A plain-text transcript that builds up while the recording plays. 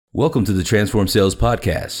Welcome to the Transform Sales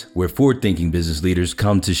Podcast, where forward-thinking business leaders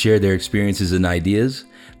come to share their experiences and ideas,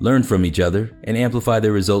 learn from each other, and amplify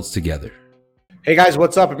their results together. Hey guys,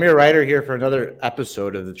 what's up? Amir Ryder here for another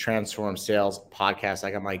episode of the Transform Sales Podcast.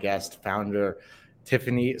 I got my guest, founder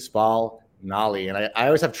Tiffany Spall-Nolly, and I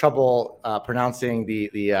always have trouble pronouncing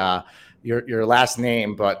your last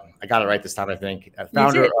name, but I got it right this time. I think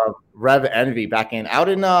founder of RevEnvy out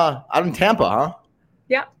in Tampa, huh?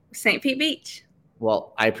 Yep, St. Pete Beach.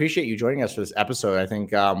 Well, I appreciate you joining us for this episode. I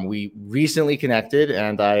think we recently connected,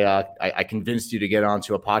 and I convinced you to get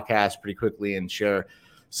onto a podcast pretty quickly and share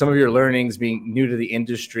some of your learnings being new to the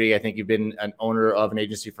industry. I think you've been an owner of an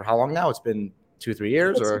agency for how long now? It's been 2-3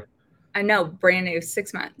 years, or? I know, brand new,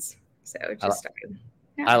 6 months. So it just started.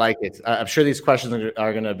 Yeah. I like it. I'm sure these questions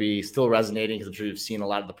are going to be still resonating because I'm sure you've seen a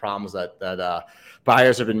lot of the problems that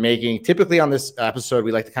buyers have been making. Typically on this episode,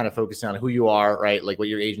 we like to kind of focus on who you are, right? Like what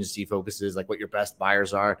your agency focuses, like what your best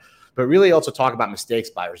buyers are, but really also talk about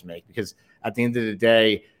mistakes buyers make, because at the end of the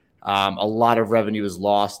day, a lot of revenue is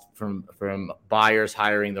lost from buyers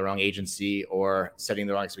hiring the wrong agency or setting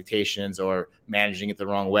the wrong expectations or managing it the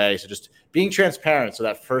wrong way. So just being transparent so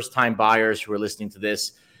that first-time buyers who are listening to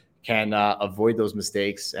this can avoid those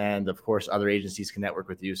mistakes. And of course, other agencies can network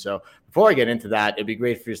with you. So before I get into that, it'd be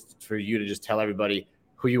great for you to just tell everybody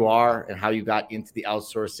who you are and how you got into the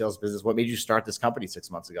outsourced sales business. What made you start this company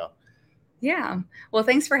 6 months ago? Yeah. Well,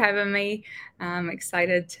 thanks for having me. I'm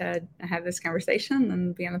excited to have this conversation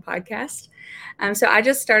and be on the podcast. So I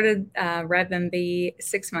just started RevEnvy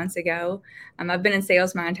 6 months ago. I've been in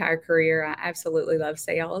sales my entire career. I absolutely love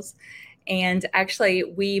sales. And actually,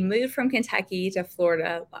 we moved from Kentucky to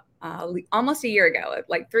Florida almost a year ago,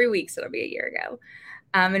 like 3 weeks, it'll be a year ago.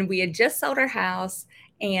 And we had just sold our house.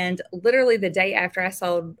 And literally the day after I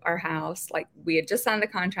sold our house, like we had just signed the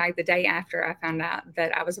contract, the day after I found out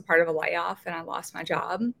that I was a part of a layoff and I lost my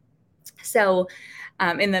job. So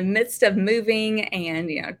in the midst of moving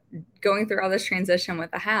and, going through all this transition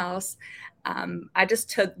with the house, I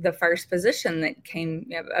just took the first position that came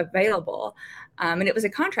available. And it was a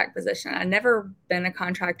contract position. I'd never been a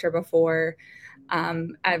contractor before.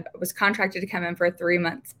 I was contracted to come in for a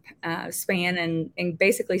 3-month span and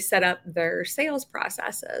basically set up their sales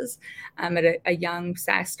processes at a young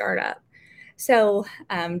SaaS startup. So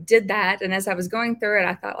did that. And as I was going through it,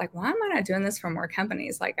 I thought, like, why am I not doing this for more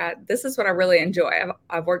companies? Like, this is what I really enjoy.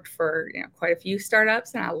 I've worked for quite a few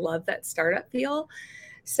startups, and I love that startup feel.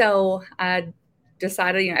 So I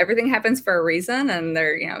decided, everything happens for a reason. And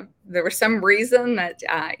there was some reason that,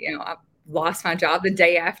 I lost my job the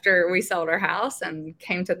day after we sold our house and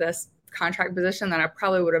came to this contract position that I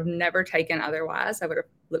probably would have never taken otherwise. I would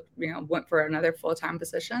have went for another full-time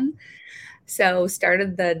position. So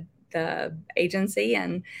started the agency,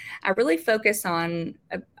 and I really focus on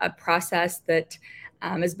a process that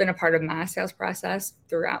has been a part of my sales process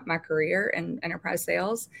throughout my career in enterprise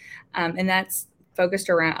sales. And that's focused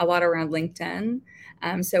around LinkedIn.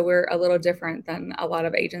 So we're a little different than a lot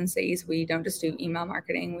of agencies. We don't just do email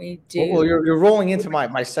marketing. We do. Well, you're rolling into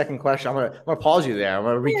my second question. I'm gonna pause you there. I'm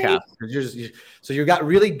gonna recap. So you got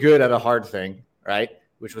really good at a hard thing, right?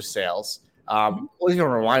 Which was sales. We're gonna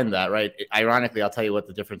rewind that, right? Ironically, I'll tell you what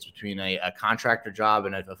the difference between a contractor job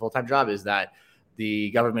and a full-time job is, that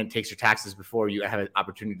the government takes your taxes before you have an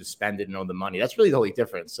opportunity to spend it and own the money. That's really the only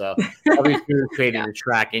difference. So every student created to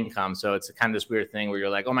track income. So it's kind of this weird thing where you're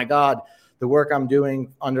like, oh my God, the work I'm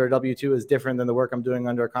doing under a W-2 is different than the work I'm doing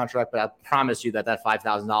under a contract. But I promise you that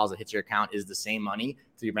 $5,000 that hits your account is the same money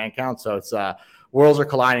to your bank account. So it's worlds are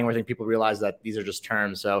colliding where I think people realize that these are just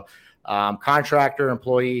terms. So contractor,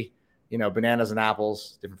 employee, bananas and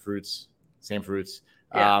apples, different fruits, same fruits.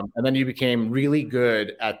 Yeah. And then you became really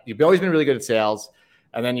good you've always been really good at sales.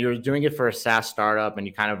 And then you're doing it for a SaaS startup, and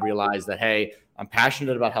you kind of realize that, hey, I'm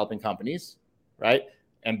passionate about helping companies, right?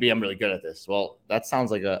 And B, I'm really good at this. Well, that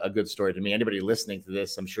sounds like a good story to me. Anybody listening to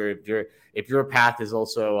this, I'm sure if your path is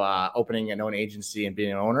also opening an own agency and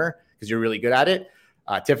being an owner because you're really good at it,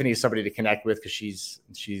 Tiffany is somebody to connect with, because she's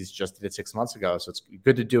just did it 6 months ago. So it's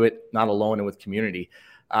good to do it not alone and with community.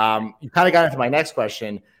 You kind of got into my next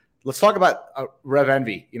question. Let's talk about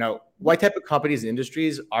RevEnvy. What type of companies and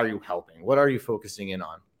industries are you helping? What are you focusing in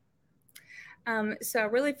on? So I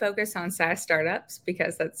really focus on SaaS startups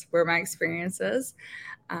because that's where my experience is.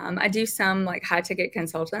 I do some like high ticket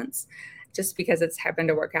consultants just because it's happened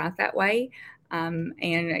to work out that way. And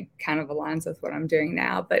it kind of aligns with what I'm doing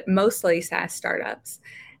now, but mostly SaaS startups.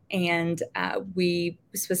 And we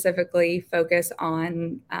specifically focus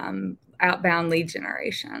on outbound lead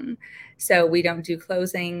generation. So we don't do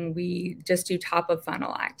closing. We just do top of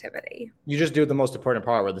funnel activity. You just do the most important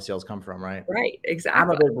part where the sales come from, right? Right, exactly.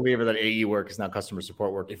 I'm a big believer that AE work is not customer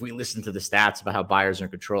support work. If we listen to the stats about how buyers are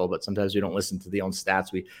in control, but sometimes we don't listen to the own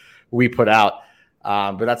stats we put out.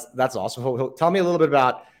 But that's awesome. Tell me a little bit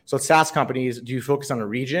about, so SaaS companies, do you focus on a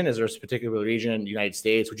region? Is there a particular region in the United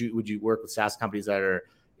States? Would you work with SaaS companies that are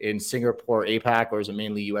in Singapore, APAC, or is it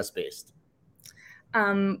mainly US based?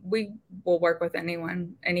 We will work with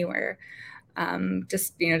anyone, anywhere.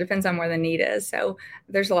 Just, depends on where the need is. So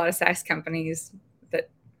there's a lot of SaaS companies that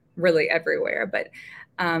really everywhere, but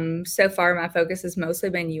so far my focus has mostly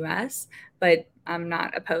been US, but I'm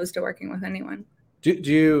not opposed to working with anyone.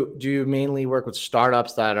 Do you mainly work with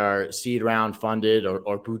startups that are seed round funded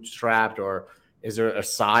or bootstrapped, or is there a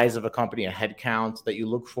size of a company, a headcount that you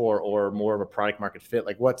look for, or more of a product market fit?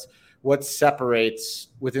 Like what separates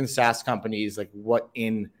within SaaS companies? Like what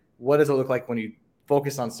does it look like when you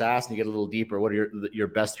focus on SaaS and you get a little deeper? What are your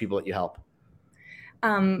best people that you help?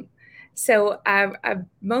 So I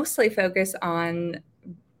mostly focus on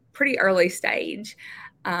pretty early stage.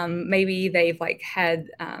 Maybe they've had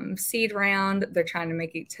seed round, they're trying to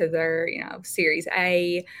make it to their series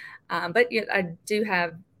A, but I do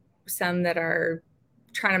have some that are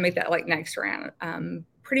trying to make that next round,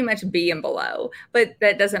 pretty much B and below, but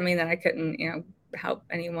that doesn't mean that I couldn't help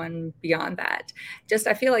anyone beyond that. Just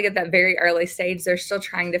I feel like at that very early stage they're still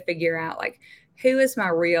trying to figure out who is my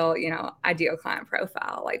real, ideal client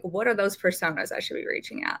profile? What are those personas I should be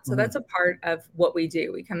reaching out? So that's a part of what we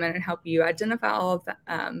do. We come in and help you identify all of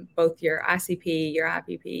the, both your ICP, your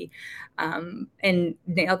IPP, and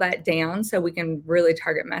nail that down so we can really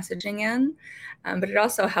target messaging in. But it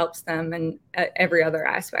also helps them in every other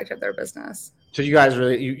aspect of their business. So you guys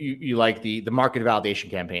really, you like the market validation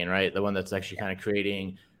campaign, right? The one that's actually kind of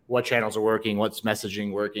creating what channels are working, what's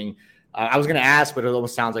messaging working. I was going to ask, but it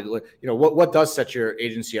almost sounds like, what does set your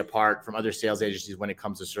agency apart from other sales agencies when it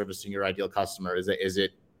comes to servicing your ideal customer? Is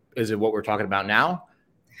it what we're talking about now?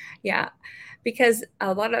 Yeah, because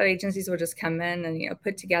a lot of agencies will just come in and,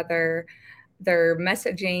 put together their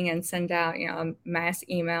messaging and send out, mass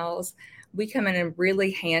emails. We come in and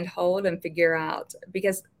really handhold and figure out,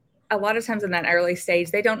 because a lot of times in that early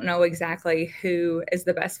stage, they don't know exactly who is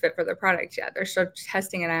the best fit for their product yet. They're still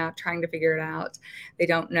testing it out, trying to figure it out. They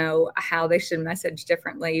don't know how they should message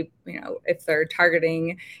differently. If they're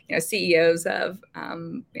targeting, CEOs of,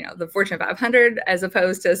 the Fortune 500 as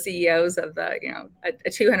opposed to CEOs of the, a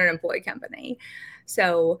 200 employee company.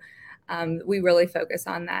 So we really focus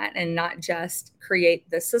on that and not just create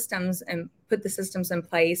the systems and put the systems in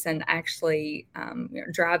place and actually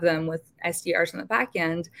drive them with SDRs on the back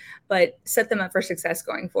end, but set them up for success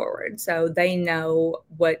going forward. So they know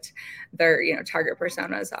what their target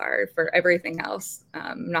personas are for everything else,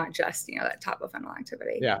 not just that top of funnel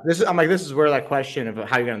activity. Yeah, this is where that question of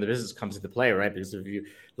how you got into the business comes into play, right? Because if you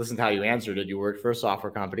listen to how you answered it, you worked for a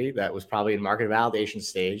software company that was probably in market validation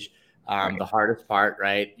stage. Right. The hardest part,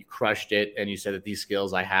 right? You crushed it, and you said that these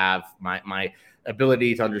skills I have, my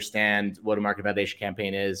ability to understand what a market validation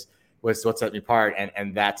campaign is, was what set me apart, and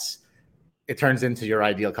it turns into your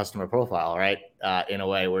ideal customer profile, right? In a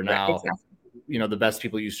way, where now, exactly. The best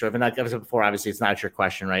people you serve, and like I said before, obviously it's not your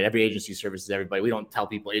question, right? Every agency services everybody. We don't tell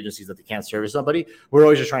agencies that they can't service somebody. We're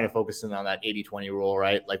always just trying to focus in on that 80-20 rule,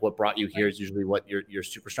 right? Like what brought you here is usually what your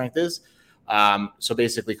super strength is. So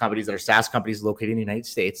basically, companies that are SaaS companies located in the United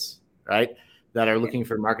States, right, that are looking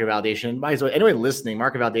for market validation. By the way, anyway, listening,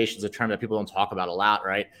 market validation is a term that people don't talk about a lot,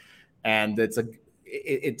 right? And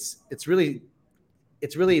it's really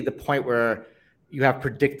the point where you have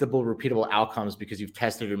predictable, repeatable outcomes because you've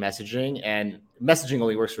tested your messaging, and messaging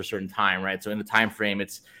only works for a certain time, right? So in the time frame,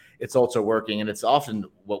 it's also working, and it's often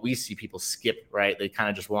what we see people skip, right? They kind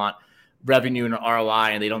of just want revenue and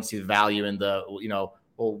ROI, and they don't see the value in the,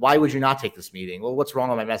 well, why would you not take this meeting? Well, what's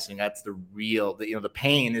wrong with my messaging? That's the real, the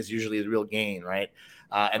pain is usually the real gain, right?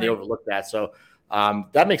 And they overlook that. So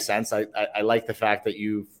that makes sense. I like the fact that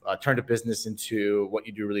you've turned a business into what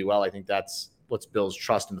you do really well. I think that's what builds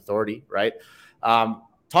trust and authority, right?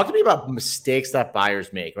 Talk to me about mistakes that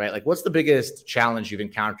buyers make, right? Like what's the biggest challenge you've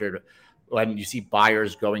encountered when you see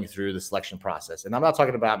buyers going through the selection process? And I'm not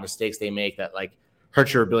talking about mistakes they make that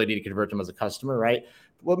hurt your ability to convert them as a customer, right?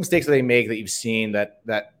 What mistakes do they make that you've seen that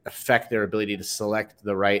affect their ability to select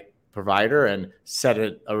the right provider and set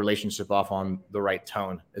a relationship off on the right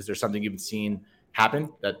tone? Is there something you've seen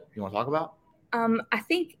happen that you want to talk about? I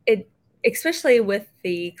think especially with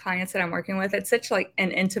the clients that I'm working with, it's such an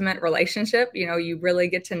intimate relationship. You really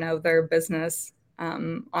get to know their business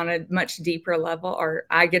on a much deeper level, or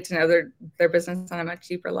I get to know their business on a much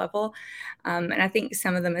deeper level. And I think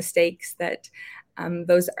some of the mistakes that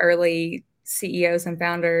those early CEOs and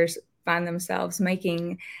founders find themselves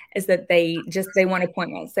making is that they want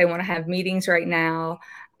appointments. They want to have meetings right now.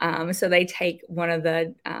 So they take one of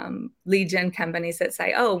the lead gen companies that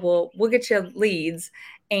say, oh, well, we'll get you leads.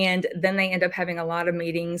 And then they end up having a lot of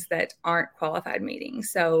meetings that aren't qualified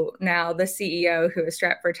meetings. So now the CEO who is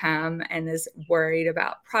strapped for time and is worried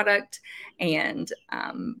about product and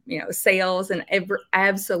sales and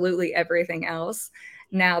absolutely everything else,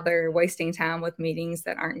 now they're wasting time with meetings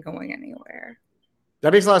that aren't going anywhere.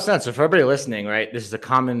 That makes a lot of sense. So for everybody listening, right, this is a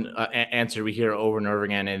common answer we hear over and over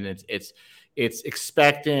again, and it's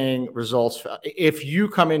expecting results. If you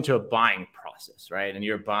come into a buying process, right, and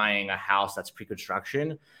you're buying a house that's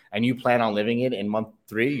pre-construction and you plan on living it in month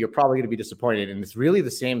 3, you're probably going to be disappointed. And it's really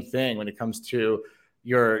the same thing when it comes to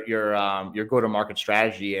your go-to-market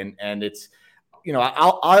strategy. And it's,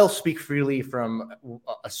 I'll speak freely from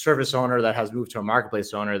a service owner that has moved to a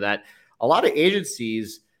marketplace owner that a lot of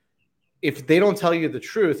agencies, if they don't tell you the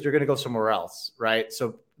truth, you're going to go somewhere else, right?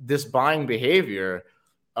 So this buying behavior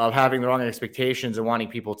of having the wrong expectations and wanting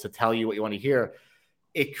people to tell you what you want to hear,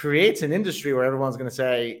 it creates an industry where everyone's going to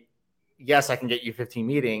say, yes, I can get you 15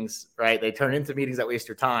 meetings, right? They turn into meetings that waste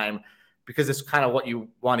your time because it's kind of what you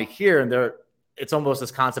want to hear. And it's almost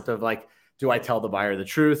this concept of like, do I tell the buyer the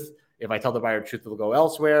truth? If I tell the buyer the truth, they'll go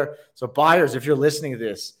elsewhere. So buyers, if you're listening to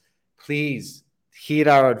this, please heed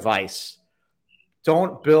our advice.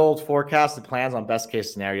 Don't build forecasted plans on best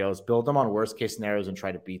case scenarios. Build them on worst case scenarios and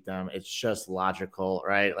try to beat them. It's just logical,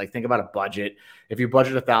 right? Like think about a budget. If you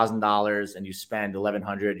budget $1,000 and you spend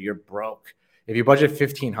 $1,100, you're broke. If you budget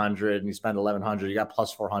 $1,500 and you spend $1,100, you got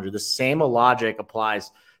plus $400. The same logic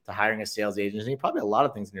applies to hiring a sales agency. Probably a lot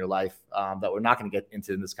of things in your life that we're not going to get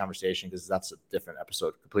into in this conversation because that's a different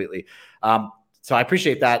episode completely. So I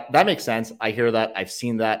appreciate that. That makes sense. I hear that. I've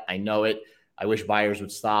seen that. I know it. I wish buyers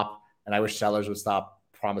would stop. And I wish sellers would stop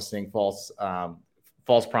promising false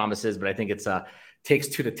promises, but I think it's a takes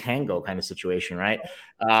two to tango kind of situation, right?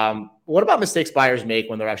 What about mistakes buyers make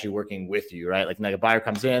when they're actually working with you, right? Like a buyer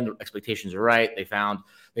comes in, their expectations are right. They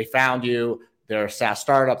found you. They're a SaaS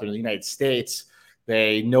startup. They're in the United States.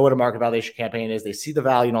 They know what a market validation campaign is. They see the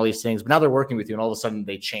value in all these things, but now they're working with you, and all of a sudden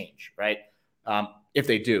they change, right? If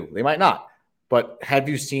they do, they might not. But have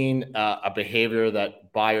you seen a behavior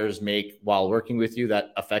that buyers make while working with you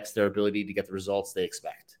that affects their ability to get the results they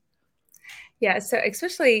expect? Yeah, so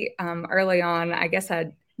especially early on, I guess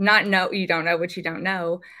you don't know what you don't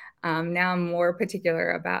know. Now I'm more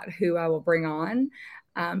particular about who I will bring on.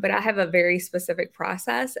 But I have a very specific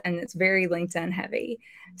process, and it's very LinkedIn heavy.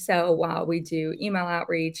 So while we do email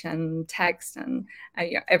outreach and text and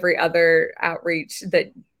every other outreach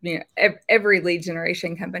that every lead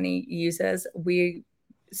generation company uses, we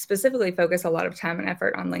specifically focus a lot of time and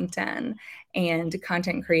effort on LinkedIn and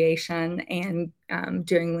content creation and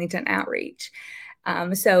doing LinkedIn outreach.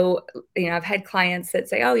 So, I've had clients that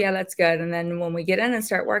say, oh yeah, that's good. And then when we get in and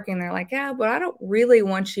start working, they're like, yeah, but I don't really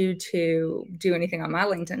want you to do anything on my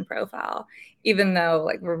LinkedIn profile, even though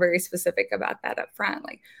we're very specific about that up front.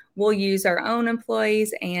 We'll use our own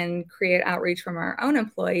employees and create outreach from our own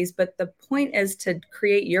employees. But the point is to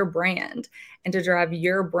create your brand and to drive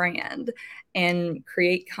your brand and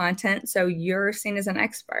create content so you're seen as an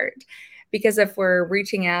expert. Because if we're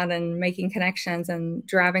reaching out and making connections and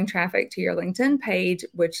driving traffic to your LinkedIn page,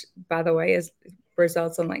 which, by the way,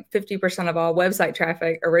 results in 50% of all website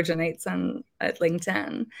traffic originates at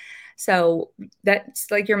LinkedIn. So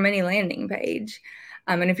that's like your mini landing page.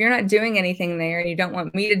 And if you're not doing anything there and you don't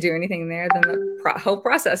want me to do anything there, then the whole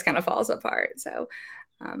process kind of falls apart. So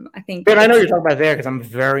I think. But I know you're talking about there because I'm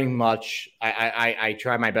very much, I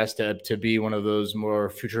try my best to be one of those more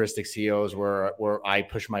futuristic CEOs where I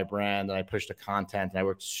push my brand and I push the content and I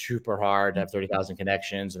work super hard to have 30,000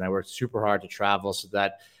 connections and I work super hard to travel so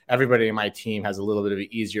that everybody in my team has a little bit of an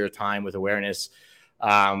easier time with awareness.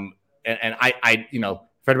 And I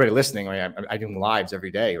for everybody listening, I do lives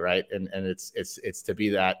every day, right? And it's to be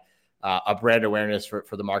that. A brand awareness for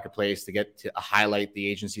the marketplace to get to highlight the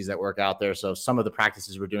agencies that work out there. So some of the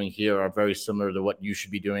practices we're doing here are very similar to what you should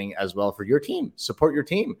be doing as well for your team. Support your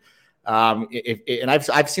team. And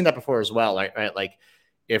I've seen that before as well, right? Like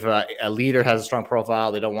if a leader has a strong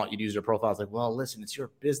profile, they don't want you to use their profile. It's like, well, listen, it's your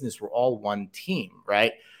business. We're all one team,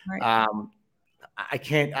 right? I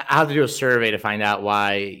have to do a survey to find out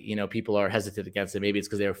why, people are hesitant against it. Maybe it's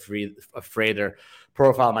because they're afraid their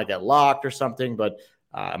profile might get locked or something, but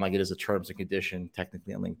I might get as a terms and condition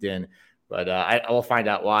technically on LinkedIn, but I will find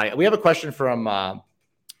out why. We have a question from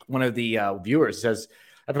one of the viewers. It says,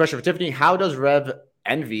 have a question for Tiffany. How does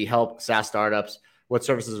RevEnvy help SaaS startups? What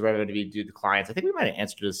services does RevEnvy do to clients? I think we might have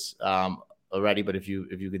answered this already, but if you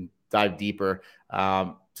can dive deeper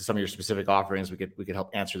to some of your specific offerings, we could help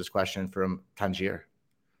answer this question from Tangier.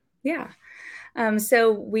 Yeah.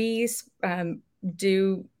 So we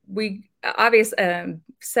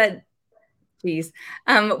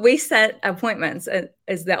set appointments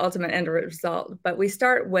as the ultimate end result, but we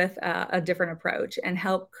start with a different approach and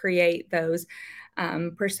help create those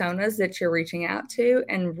personas that you're reaching out to,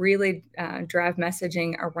 and really drive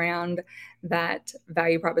messaging around that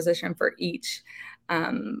value proposition for each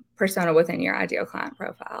persona within your ideal client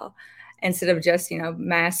profile. Instead of just,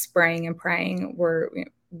 mass spraying and praying, we're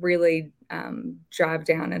really drive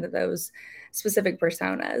down into those specific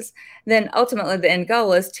personas. Then ultimately the end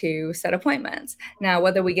goal is to set appointments. Now,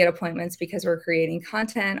 whether we get appointments because we're creating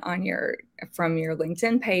content from your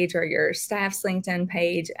LinkedIn page or your staff's LinkedIn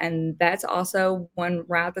page, and that's also one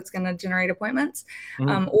route that's going to generate appointments,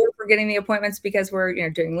 or if we're getting the appointments because we're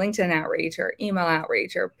doing LinkedIn outreach or email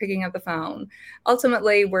outreach or picking up the phone.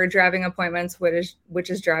 Ultimately, we're driving appointments, which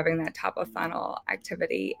is driving that top of funnel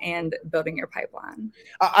activity and building your pipeline.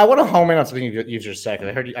 I want to home in on something you just said.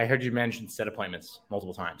 I heard you mention set appointments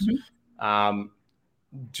multiple times. Mm-hmm.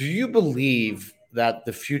 Do you believe that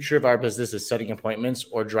the future of our business is setting appointments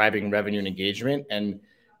or driving revenue and engagement? And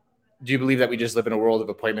do you believe that we just live in a world of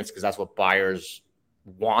appointments because that's what buyers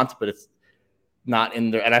want, but it's not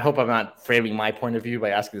in there? And I hope I'm not framing my point of view by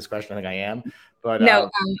asking this question. I think I am. But no,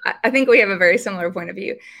 I think we have a very similar point of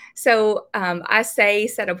view. So I say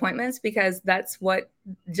set appointments because that's what,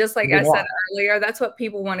 just like I said earlier, that's what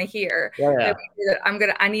people want to hear. Yeah.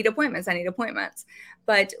 I need appointments. I need appointments.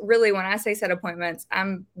 But really, when I say set appointments,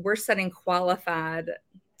 we're setting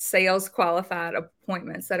sales qualified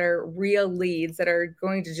appointments that are real leads that are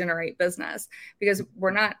going to generate business, because we're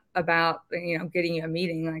not about, getting you a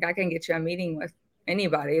meeting. Like, I can get you a meeting with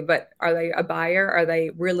anybody, but are they a buyer? Are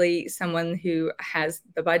they really someone who has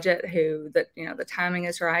the budget, the timing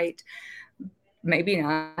is right? Maybe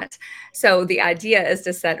not. So the idea is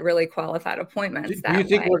to set really qualified appointments. Do you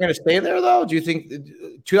think we're going to stay there though? Do you think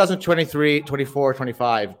 2023, 24,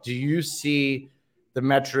 25, do you see the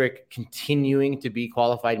metric continuing to be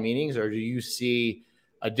qualified meetings, or do you see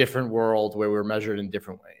a different world where we're measured in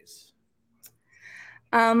different ways?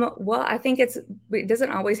 Well, I think it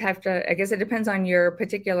doesn't always have to. I guess it depends on your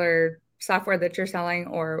particular software that you're selling,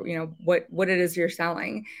 or what it is you're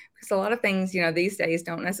selling. Because a lot of things, these days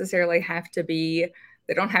don't necessarily have to be.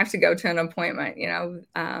 They don't have to go to an appointment.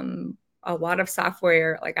 A lot of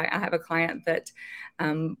software, like I have a client that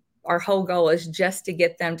our whole goal is just to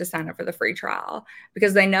get them to sign up for the free trial,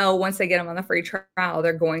 because they know once they get them on the free trial,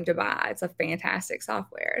 they're going to buy. It's a fantastic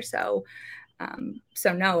software. So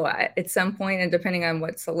no, at some point, and depending on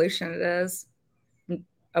what solution it is,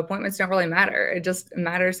 appointments don't really matter. It just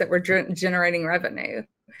matters that we're generating revenue,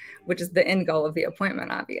 which is the end goal of the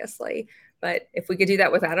appointment, obviously. But if we could do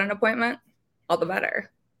that without an appointment, all the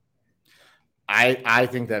better. I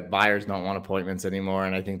think that buyers don't want appointments anymore.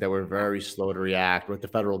 And I think that we're very slow to react with the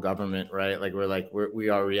federal government, right? Like we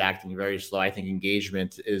are reacting very slow. I think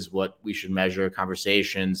engagement is what we should measure.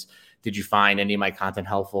 Conversations. Did you find any of my content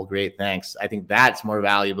helpful? Great, thanks. I think that's more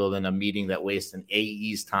valuable than a meeting that wastes an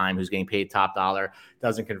AE's time who's getting paid top dollar,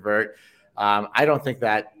 doesn't convert. I think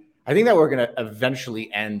that we're going to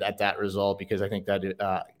eventually end at that result, because I think that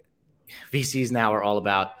VCs now are all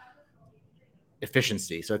about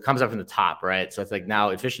efficiency. So it comes up from the top, right? So it's like now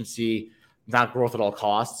efficiency, not growth at all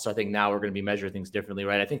costs. So I think now we're going to be measuring things differently,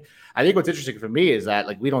 right? I think what's interesting for me is that,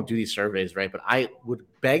 like, we don't do these surveys, right? But I would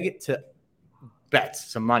beg to bet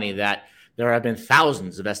some money that there have been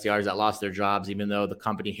thousands of SDRs that lost their jobs, even though the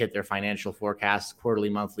company hit their financial forecasts quarterly,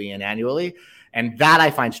 monthly, and annually. And that I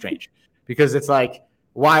find strange, because it's like,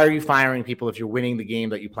 why are you firing people if you're winning the game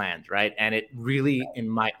that you planned, right? And it really, in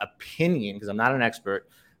my opinion, because I'm not an expert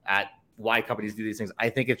at why companies do these things, I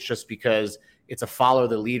think it's just because it's a follow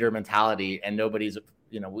the leader mentality, and nobody's,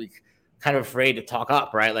 we kind of afraid to talk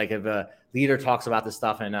up, right? Like, if a leader talks about this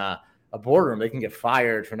stuff in a boardroom, they can get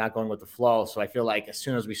fired for not going with the flow. So I feel like as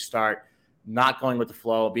soon as we start not going with the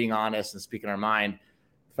flow, being honest and speaking our mind,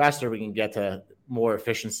 faster we can get to more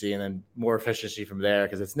efficiency, and then more efficiency from there,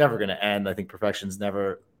 because it's never going to end. I think perfection's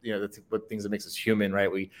never, that's what things that makes us human, right?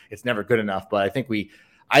 It's never good enough. But I think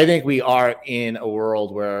we are in a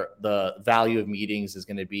world where the value of meetings is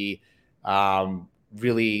going to be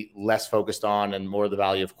really less focused on, and more the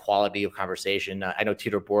value of quality of conversation. I know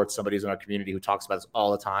Tito Bort, somebody who's in our community, who talks about this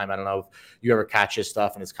all the time. I don't know if you ever catch his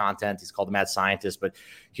stuff and his content. He's called the Mad Scientist, but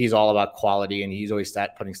he's all about quality, and he's always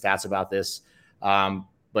putting stats about this.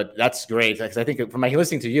 But that's great, because I think from my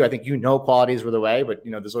listening to you, I think qualities were the way, but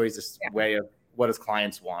there's always this way of what does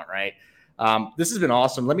clients want, right? This has been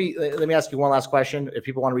awesome. Let me ask you one last question. If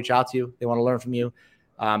people want to reach out to you, they want to learn from you,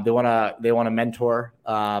 they want to mentor.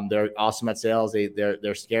 They're awesome at sales.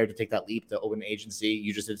 They're scared to take that leap to open an agency.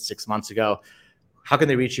 You just did 6 months ago. How can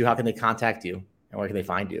they reach you? How can they contact you? And where can they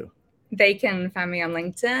find you? They can find me on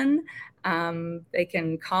LinkedIn. They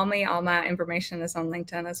can call me. All my information is on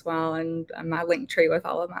LinkedIn as well. And my link tree with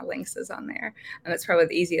all of my links is on there. And that's probably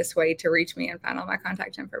the easiest way to reach me and find all my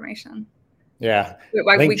contact information. Yeah.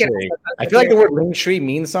 Like I feel like the word link tree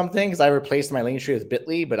means something, because I replaced my link tree with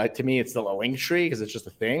Bitly, but to me, it's still a link tree because it's just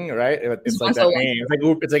a thing, right? It's like that name.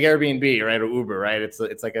 It's like Airbnb, right? Or Uber, right? It's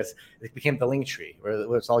like it became the link tree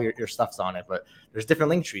where it's all your stuff's on it, but there's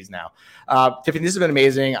different link trees now. Tiffany, this has been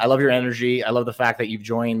amazing. I love your energy. I love the fact that you've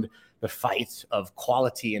joined the fight of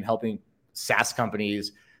quality and helping SaaS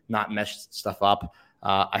companies not mess stuff up.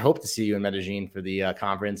 I hope to see you in Medellin for the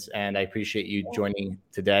conference, and I appreciate you joining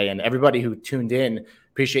today. And everybody who tuned in,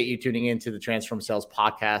 appreciate you tuning into the Transform Sales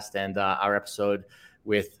podcast and our episode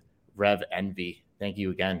with RevEnvy. Thank you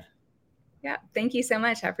again. Yeah, thank you so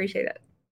much. I appreciate it.